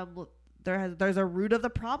stems from there's a root of the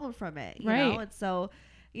problem from it, you know. And so,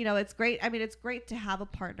 you know, it's great. I mean, it's great to have a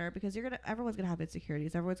partner because everyone's gonna have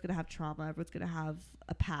insecurities. Everyone's gonna have trauma. Everyone's gonna have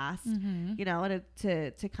a past, you know, and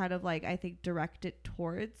to kind of like, I think, direct it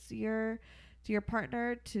towards your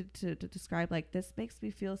partner to describe like, this makes me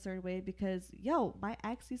feel a certain way because my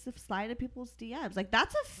ex used to slide in people's DMs. Like,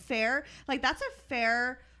 that's a fair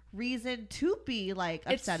reason to be like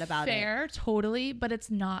upset about it. It's fair, totally, but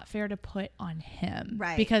it's not fair to put on him,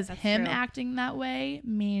 Right, because that's him true. acting that way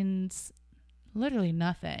means literally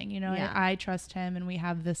nothing. You know, Yeah. I trust him, and we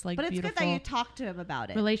have this like But it's beautiful good that you talk to him about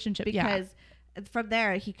it relationship. Yeah. because from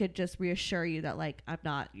there he could just reassure you that like, I'm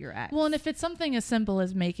not your ex. Well, and if it's something as simple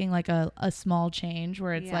as making like a small change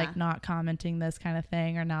where it's Yeah. like not commenting this kind of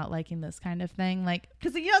thing or not liking this kind of thing, like,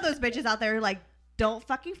 because you know those bitches out there who like, don't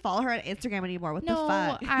fucking follow her on Instagram anymore. What the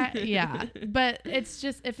fuck? yeah. But it's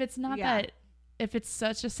just, if it's not Yeah. that, if it's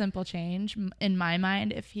such a simple change, in my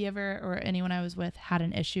mind, if he ever or anyone I was with had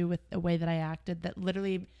an issue with the way that I acted that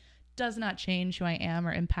literally does not change who I am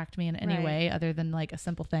or impact me in any Right. way other than like a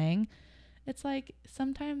simple thing, it's like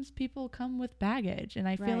sometimes people come with baggage, and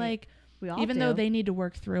I feel Right. like We all even do. though they need to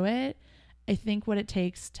work through it, I think what it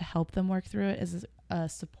takes to help them work through it is a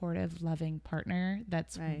supportive, loving partner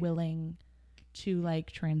that's Right. willing to like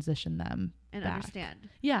transition them and back. understand.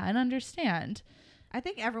 Yeah, and understand. I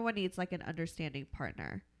think everyone needs like an understanding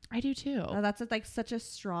partner. I do too. That's like such a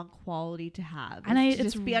strong quality to have. And is to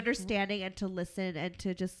it's just be understanding and to listen and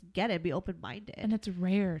to just get it, be open minded. And it's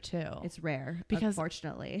rare too. It's rare, Because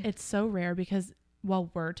unfortunately. It's so rare because while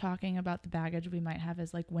we're talking about the baggage we might have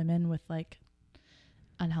as like women with like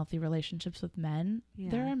unhealthy relationships with men,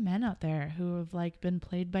 there are men out there who have like been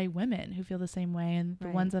played by women who feel the same way, and the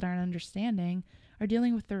ones that aren't understanding are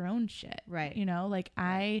dealing with their own shit. Right. You know, like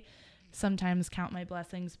I sometimes count my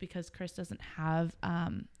blessings because Chris doesn't have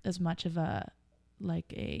as much of a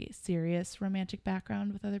like a serious romantic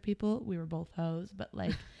background with other people. We were both hoes, but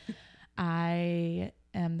like I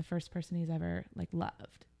am the first person he's ever like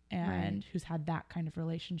loved and who's had that kind of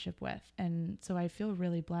relationship with. And so I feel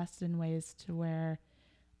really blessed in ways to where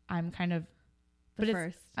I'm kind of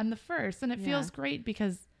I'm the first, and it feels great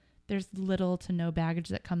because there's little to no baggage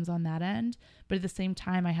that comes on that end. But at the same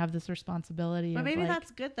time, I have this responsibility. But maybe like,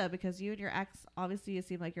 that's good though, because you and your ex, obviously it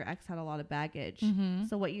seemed like your ex had a lot of baggage. Mhm.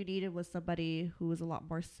 So what you needed was somebody who was a lot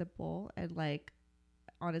more simple and like,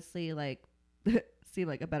 honestly, like seemed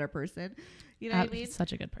like a better person. You know what I mean?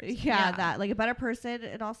 Such a good person. Yeah, that like a better person,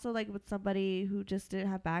 and also like with somebody who just didn't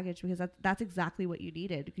have baggage, because that's exactly what you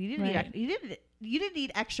needed. You didn't need you didn't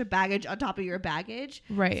need extra baggage on top of your baggage.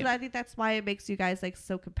 Right. So I think that's why it makes you guys like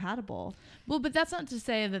so compatible. Well, but that's not to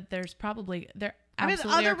say that there's probably there. I mean,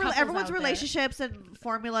 Absolutely are couples everyone's out there. relationships and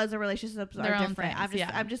formulas and relationships Their are own different. things,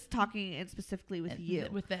 I'm just talking in specifically with you.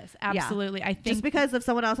 With this, absolutely. I think Just because if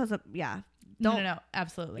someone else has a no,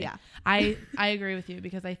 absolutely. Yeah. I agree with you,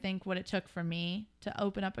 because I think what it took for me to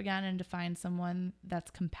open up again and to find someone that's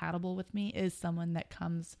compatible with me is someone that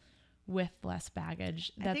comes with less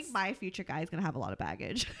baggage. I think my future guy is gonna have a lot of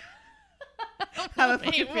baggage. I have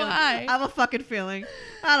Why? a fucking feeling.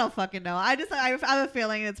 I don't fucking know. I have a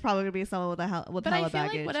feeling it's probably gonna be someone with But hella I feel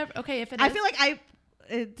baggage. like whatever. Okay, if it is, I feel like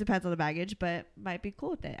it depends on the baggage, but might be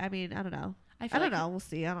cool with it. I mean, I don't know. I don't know. We'll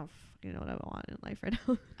see. I don't fucking know what I want in life right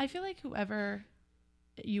now. I feel like whoever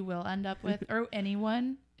you will end up with, or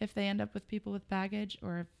anyone, if they end up with people with baggage,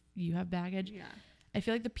 or if you have baggage, I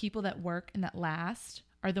feel like the people that work and that last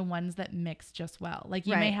are the ones that mix just well. Like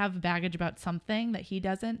you may have baggage about something that he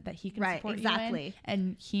doesn't, that he can support you in,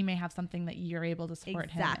 and he may have something that you're able to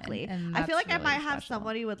support him in. And I feel like that's I might really have special.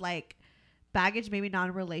 somebody with like baggage, maybe not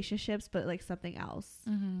in relationships, but like something else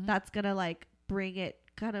that's gonna like bring it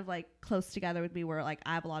kind of like close together with me, where like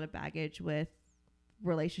I have a lot of baggage with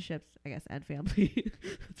relationships, I guess, and family.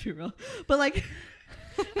 Let's be real. But like,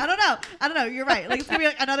 I don't know. You're right. Like, it's gonna be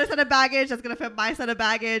like another set of baggage that's gonna fit my set of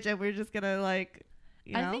baggage, and we're just gonna like,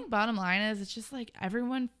 you know? I think bottom line is it's just like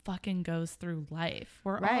everyone fucking goes through life.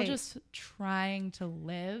 We're all just trying to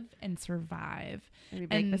live and survive. And we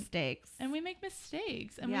make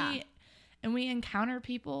mistakes. And we encounter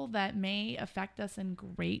people that may affect us in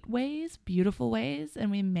great ways, beautiful ways, and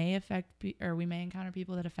we may encounter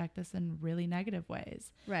people that affect us in really negative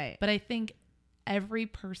ways. Right. But I think every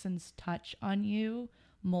person's touch on you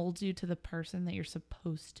molds you to the person that you're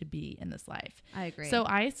supposed to be in this life. I agree. So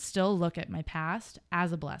I still look at my past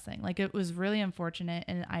as a blessing. Like, it was really unfortunate,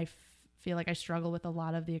 and I feel like I struggle with a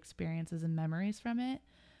lot of the experiences and memories from it.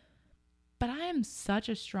 But I am such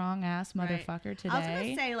a strong ass motherfucker today. I was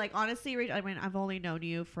gonna say, like, honestly, Rachel, I mean, I've only known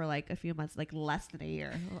you for like a few months, like less than a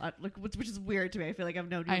year, like, which is weird to me. I feel like I've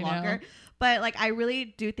known you longer, but like, I really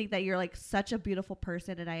do think that you're like such a beautiful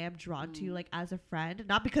person, and I am drawn to you like as a friend,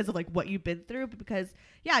 not because of like what you've been through, but because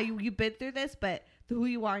you've been through this, but who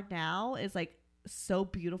you are now is like so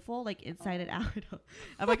beautiful, like inside and out.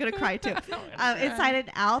 I'm like gonna cry too. Inside and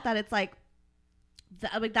out, that it's like.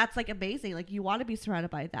 I mean, that's like amazing. Like, you want to be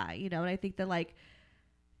surrounded by that, you know? And I think that like,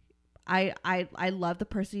 I love the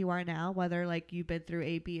person you are now, whether like you've been through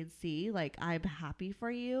A, B, and C. Like, I'm happy for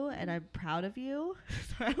you and I'm proud of you.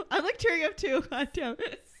 Sorry, I'm like tearing up too. God damn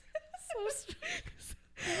it.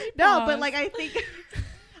 No, but like, I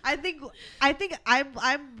think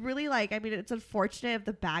I'm really like, I mean, it's unfortunate of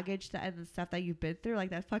the baggage and the stuff that you've been through.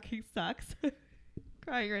 Like, that fucking sucks.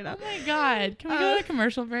 Crying right now. Oh my God. Can we go to a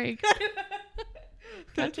commercial break?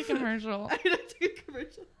 Cut to commercial. I'm gonna do a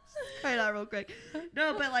commercial. Try that real quick.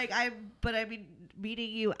 No, but like I mean,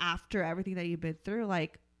 meeting you after everything that you've been through,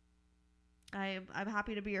 like I'm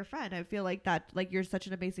happy to be your friend. I feel like that, like, you're such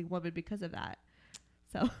an amazing woman because of that.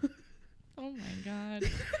 So. Oh my God.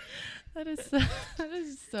 That is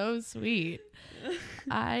so sweit.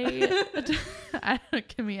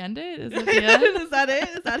 Can we end it? Is it the end? Is that it?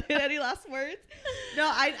 Is that it? Any last words? No,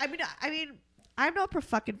 I mean, I'm not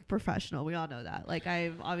fucking professional. We all know that. Like,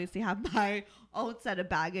 I obviously have my own set of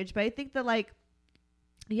baggage, but I think that like,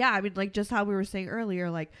 yeah, I mean, like, just how we were saying earlier,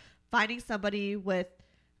 like finding somebody with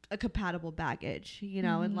a compatible baggage, you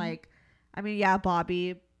know, and like, I mean, yeah,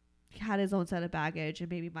 Bobby had his own set of baggage, and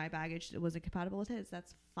maybe my baggage wasn't compatible with his.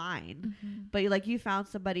 That's fine. But like, you found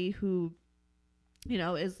somebody who, you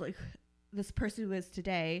know, is like this person who is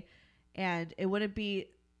today, and it wouldn't be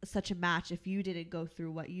such a match if you didn't go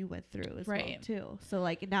through what you went through as well too. So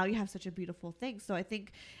like, now you have such a beautiful thing. So I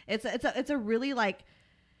think it's a really, like,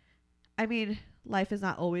 I mean, life is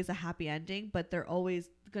not always a happy ending, but they're always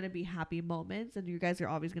going to be happy moments, and you guys are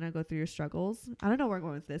always going to go through your struggles. I don't know where I'm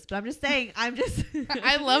going with this, but I'm just saying,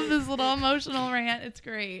 I love this little emotional rant. It's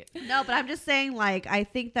great. No, but I'm just saying, like, I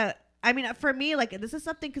think that, I mean, for me, like, this is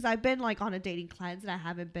something, because I've been like on a dating cleanse and I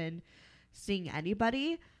haven't been seeing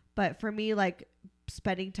anybody, but for me, like,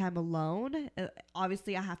 spending time alone,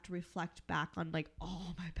 obviously I have to reflect back on like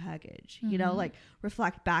all my baggage, you know, like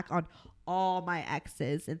reflect back on all my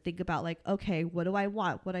exes and think about like, okay, what do I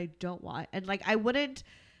want, what I don't want. And like, I wouldn't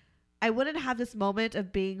have this moment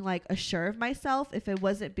of being like assured of myself if it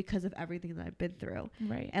wasn't because of everything that I've been through.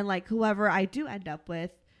 Right. And like, whoever I do end up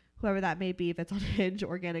with, whoever that may be, if it's on Hinge,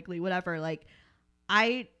 organically, whatever, like,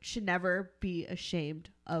 I should never be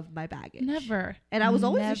ashamed of my baggage. Never. And I was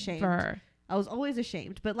always ashamed. I was always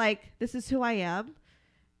ashamed, but like, this is who I am,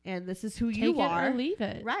 and this is who you are. Take it or leave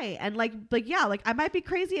it. Right. And like, yeah, like, I might be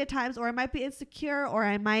crazy at times, or I might be insecure, or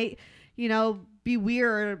I might, you know, be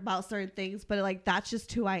weird about certain things, but like, that's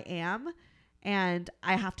just who I am, and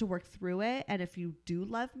I have to work through it. And if you do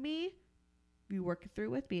love me, you work through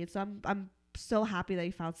with me. And so I'm so happy that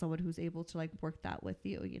you found someone who's able to like work that with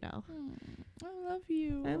you, you know. I love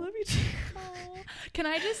you. I love you too. Can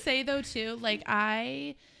I just say though too, like,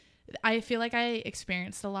 I feel like I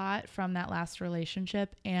experienced a lot from that last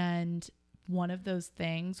relationship, and one of those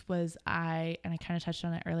things was and I kind of touched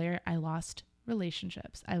on it earlier, I lost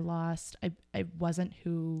relationships. I wasn't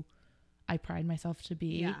who I pride myself to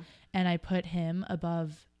be, and I put him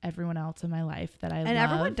above everyone else in my life that I loved. And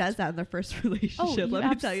everyone does that in their first relationship. Let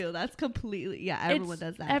me tell you, that's completely, everyone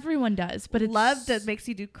does that. Everyone does, but it's love that makes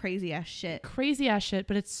you do crazy ass shit.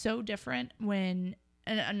 But it's so different when,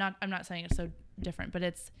 and I'm not saying it's so different, but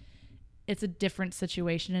it's a different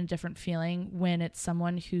situation and a different feeling when it's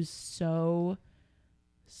someone who's so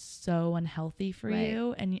unhealthy for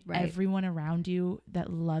you, and everyone around you that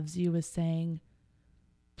loves you is saying,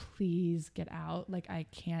 please get out. Like, I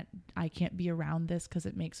can't be around this because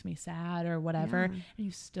it makes me sad or whatever. And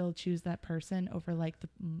you still choose that person over like the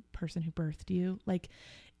person who birthed you. Like,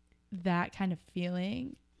 that kind of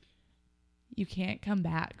feeling, you can't come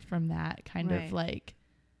back from that kind of like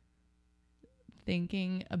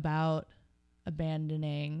thinking about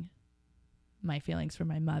abandoning my feelings for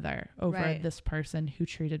my mother over this person who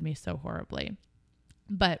treated me so horribly.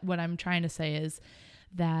 But what I'm trying to say is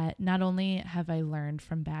that not only have I learned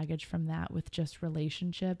from baggage from that with just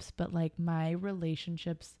relationships, but like my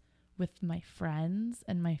relationships with my friends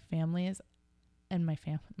and my families and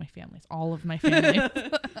all of my families,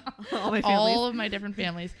 all of my different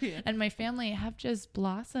families and my family have just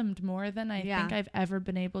blossomed more than I think I've ever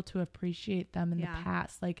been able to appreciate them in the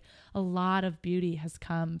past. Like, a lot of beauty has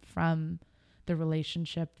come from the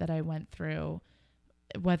relationship that I went through,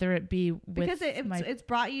 whether it be with because it's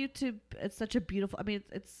brought you to, it's such a beautiful, I mean,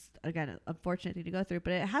 it's again an unfortunate thing to go through,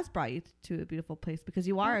 but it has brought you to a beautiful place because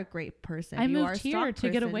you are a great person. I moved here to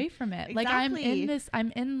get away from it. Exactly. Like,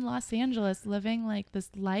 I'm in Los Angeles living like this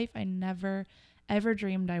life I never ever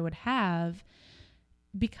dreamed I would have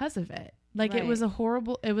because of it. Like, it was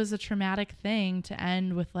a traumatic thing to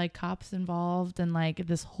end with like cops involved and like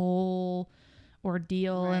this whole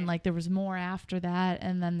ordeal and like there was more after that,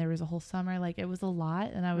 and then there was a whole summer. Like, it was a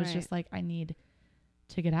lot, and I was just like, I need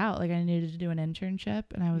to get out. Like, I needed to do an internship,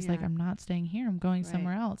 and I was like, I'm not staying here, I'm going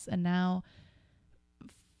somewhere else. And now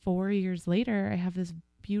 4 years later, I have this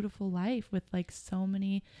beautiful life with like so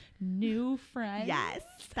many new friends. Yes,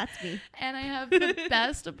 that's me. And I have the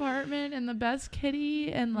best apartment and the best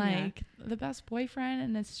kitty and like the best boyfriend,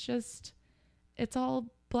 and it's all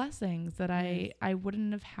blessings that I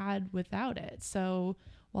wouldn't have had without it. So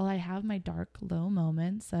while I have my dark, low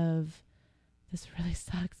moments of this really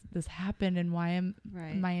sucks, this happened, and why am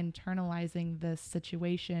I internalizing this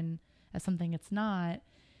situation as something it's not,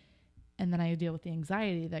 and then I deal with the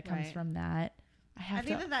anxiety that comes from that. I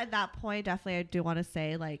think that at that point, definitely, I do want to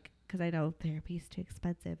say, like, because I know therapy's too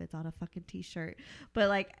expensive, it's on a fucking t-shirt, but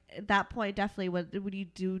like at that point, definitely when you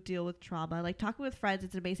do deal with trauma, like talking with friends,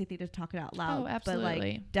 it's an amazing thing to talk it out loud. Oh, absolutely. But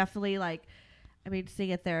like definitely, like, I mean,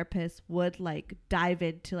 seeing a therapist would like dive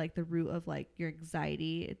into like the root of like your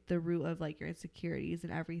anxiety, the root of like your insecurities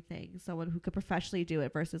and everything. Someone who could professionally do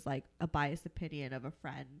it versus like a biased opinion of a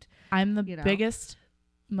friend. I'm the biggest,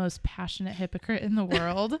 most passionate hypocrite in the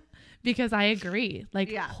world because I agree,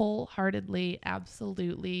 like wholeheartedly,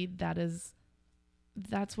 absolutely.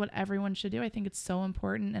 That's what everyone should do. I think it's so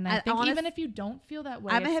important. And I think even if you don't feel that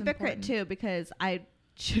way, I'm a hypocrite too, because I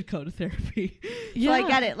should go to therapy. So I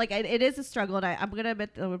get it. Like, it is a struggle, and I'm gonna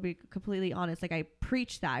admit, I would be completely honest, like I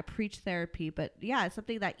preach therapy, but yeah, it's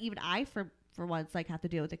something that even I for once like have to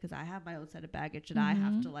deal with it because I have my own set of baggage and I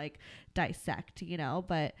have to like dissect,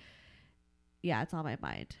 but yeah, it's on my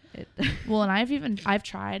mind. Well, and I've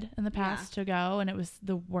tried in the past to go, and it was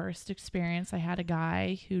the worst experience. I had a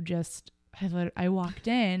guy who I walked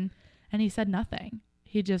in and he said nothing.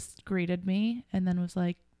 He just greeted me and then was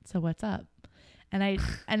like, "So what's up?" And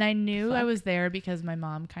I knew I was there because my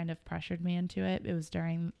mom kind of pressured me into it. It was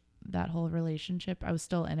during that whole relationship. I was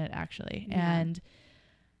still in it, actually. Yeah. And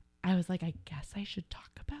I was like, I guess I should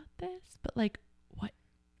talk about this, but like,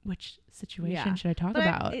 which situation should I talk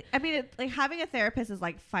about? Like having a therapist is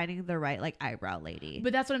like finding the right like eyebrow lady.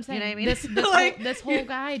 But that's what I'm saying. You know what I mean? This whole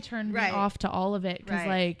guy turned me off to all of it because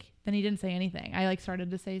like then he didn't say anything. I like started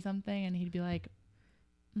to say something and he'd be like,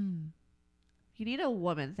 You need a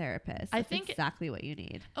woman therapist. I think exactly what you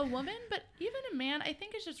need. A woman, but even a man, I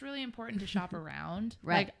think it's just really important to shop around.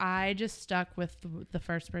 Like, I just stuck with the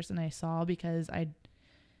first person I saw because I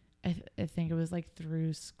think it was like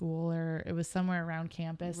through school or it was somewhere around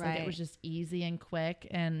campus. Like, it was just easy and quick,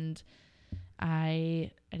 and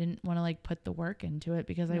I didn't want to like put the work into it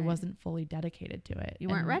because I wasn't fully dedicated to it. You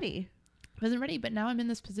weren't ready. I wasn't ready, but now I'm in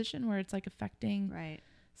this position where it's like affecting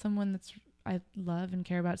someone I love and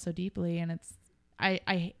care about so deeply, and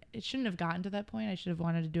it shouldn't have gotten to that point. I should have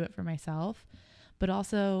wanted to do it for myself, but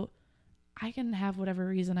also I can have whatever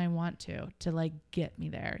reason I want to like get me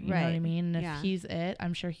there. You know what I mean? And if he's it,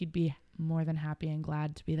 I'm sure he'd be more than happy and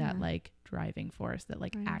glad to be that like driving force that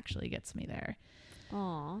like actually gets me there.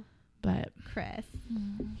 Aw. But Chris,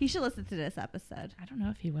 he should listen to this episode. I don't know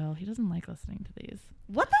if he will. He doesn't like listening to these.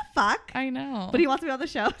 What the fuck? I know. But he wants to be on the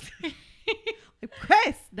show.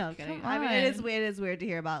 Chris, no, I'm kidding. I mean, it is weird to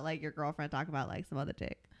hear about like your girlfriend talk about like some other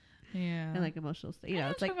dick. Yeah. And like emotional stuff.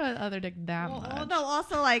 It's like about other dick that much. Well, no,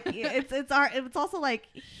 also like it's also like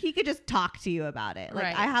he could just talk to you about it. Like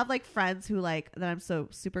I have like friends who like that I'm so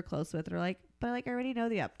super close with, and are like, but like I already know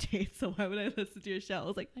the updates, so why would I listen to your show? I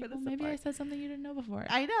was like for the maybe support. I said something you didn't know before.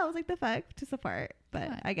 I know. I was like, the fuck, to support, but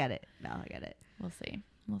I get it. No, I get it. We'll see.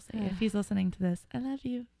 If he's listening to this, I love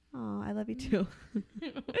you. Oh, I love you too.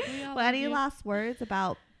 Well, any last words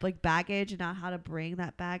about like baggage and not how to bring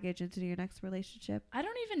that baggage into your next relationship? I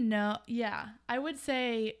don't even know. Yeah, I would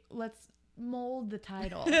say let's mold the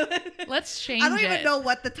title. Let's change it. I don't even know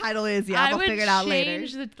what the title is yet. We'll figure it out later.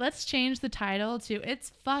 Let's change the title to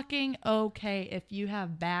 "It's fucking okay if you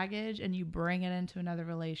have baggage and you bring it into another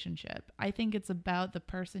relationship." I think it's about the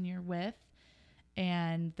person you're with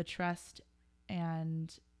and the trust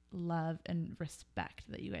and love and respect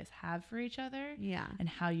that you guys have for each other. Yeah. And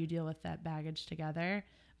how you deal with that baggage together.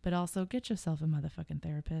 But also get yourself a motherfucking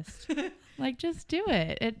therapist. Like, just do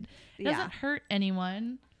it. It doesn't hurt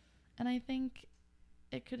anyone. And I think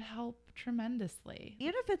it could help tremendously.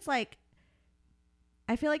 Even if it's like,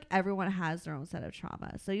 I feel like everyone has their own set of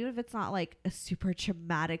trauma. So even if it's not like a super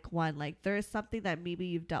traumatic one, like there is something that maybe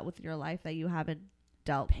you've dealt with in your life that you haven't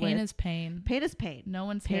dealt with. Pain is pain. Pain is pain. No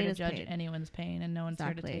one's here to judge anyone's pain, and no one's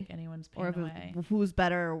here to take anyone's pain away. Or who's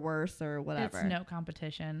better or worse or whatever. It's no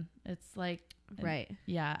competition. It's like, right.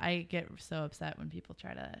 Yeah, I get so upset when people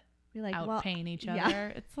try to be like, out-pain each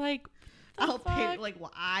other. It's like, out-pain, like,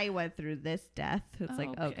 well, I went through this death. It's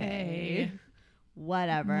like, okay.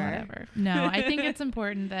 Whatever. No, I think it's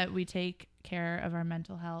important that we take care of our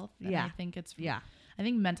mental health. And yeah. I think I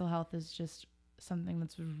think mental health is just something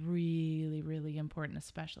that's really, really important,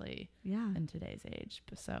 especially in today's age.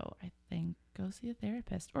 So I think go see a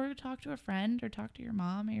therapist or talk to a friend or talk to your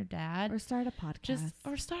mom or your dad. Or start a podcast.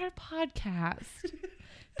 Start a podcast.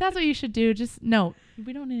 That's what you should do. No,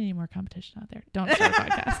 we don't need any more competition out there. Don't start a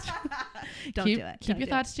podcast. Don't do it. Keep your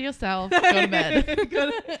thoughts to yourself. Go to bed.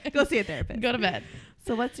 Go see a therapist. Go to bed.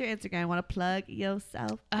 So what's your Instagram? Want to plug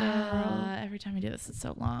yourself, girl? Every time I do this, it's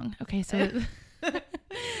so long. Okay, so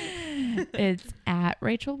it's at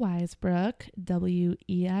Rachel Weisbruch,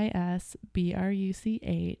 WEISBRUCH.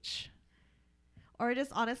 Or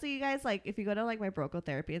just honestly, you guys, like if you go to like my Broco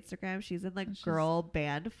Therapy Instagram, she's in like girl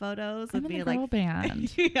band photos. I'm in a girl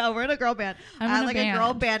band. Yeah, we're in a girl band. I have like a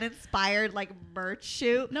girl band inspired like merch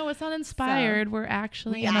shoot. No, it's not inspired. So we're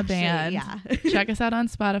actually in a band. Yeah. Check us out on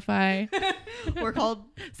Spotify. We're called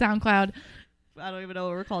SoundCloud. I don't even know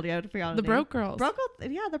what we're called. You have to figure out the Broke Girls. The Broke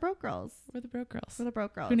Girls. We're the Broke Girls. We're the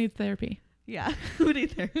Broke Girls. Who needs therapy? Yeah, who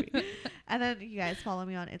needs therapy? And then you guys follow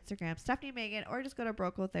me on Instagram, Stephanie Megan, or just go to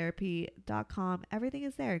brocotherapy.com. Everything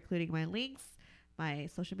is there, including my links, my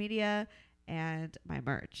social media, and my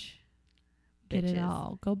merch. Get it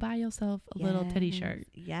all. Go buy yourself a little titty shirt.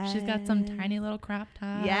 Yes. She's got some tiny little crop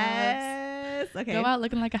tops. Yes. Okay. Go out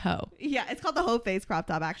looking like a hoe. Yeah, it's called the hoe face crop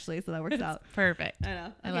top actually, so that works out. Perfect. I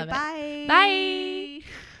know. I love it. Bye.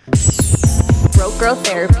 Broke Girl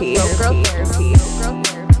Therapy. Broke Girl Therapy.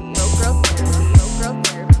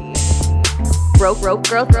 Broke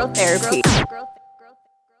Girl Therapy.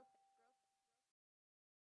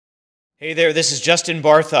 Hey there, this is Justin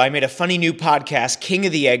Bartha. I made a funny new podcast, King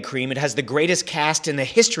of the Egg Cream. It has the greatest cast in the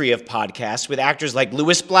history of podcasts with actors like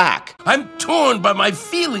Louis Black. I'm torn by my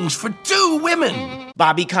feelings for two women.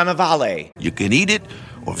 Bobby Cannavale. You can eat it,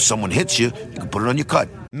 or if someone hits you, you can put it on your cut.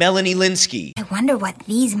 Melanie Linsky. I wonder what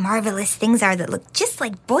these marvelous things are that look just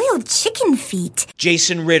like boiled chicken feet.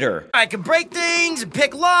 Jason Ritter. I can break things and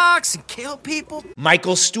pick locks and kill people.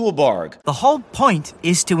 Michael Stuhlbarg. The whole point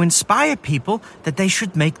is to inspire people that they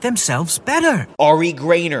should make themselves better. Ari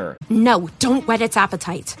Grainer. No, don't whet its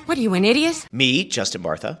appetite. What are you, an idiot? Me, Justin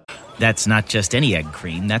Bartha. That's not just any egg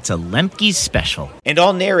cream, that's a Lemke's special. And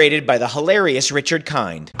all narrated by the hilarious Richard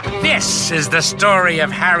Kind. This is the story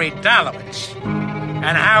of Harry Dalowitz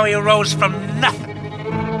and how he rose from nothing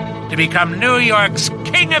to become New York's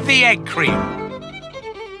King of the Egg Cream.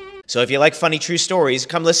 So if you like funny true stories,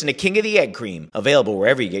 come listen to King of the Egg Cream, available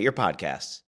wherever you get your podcasts.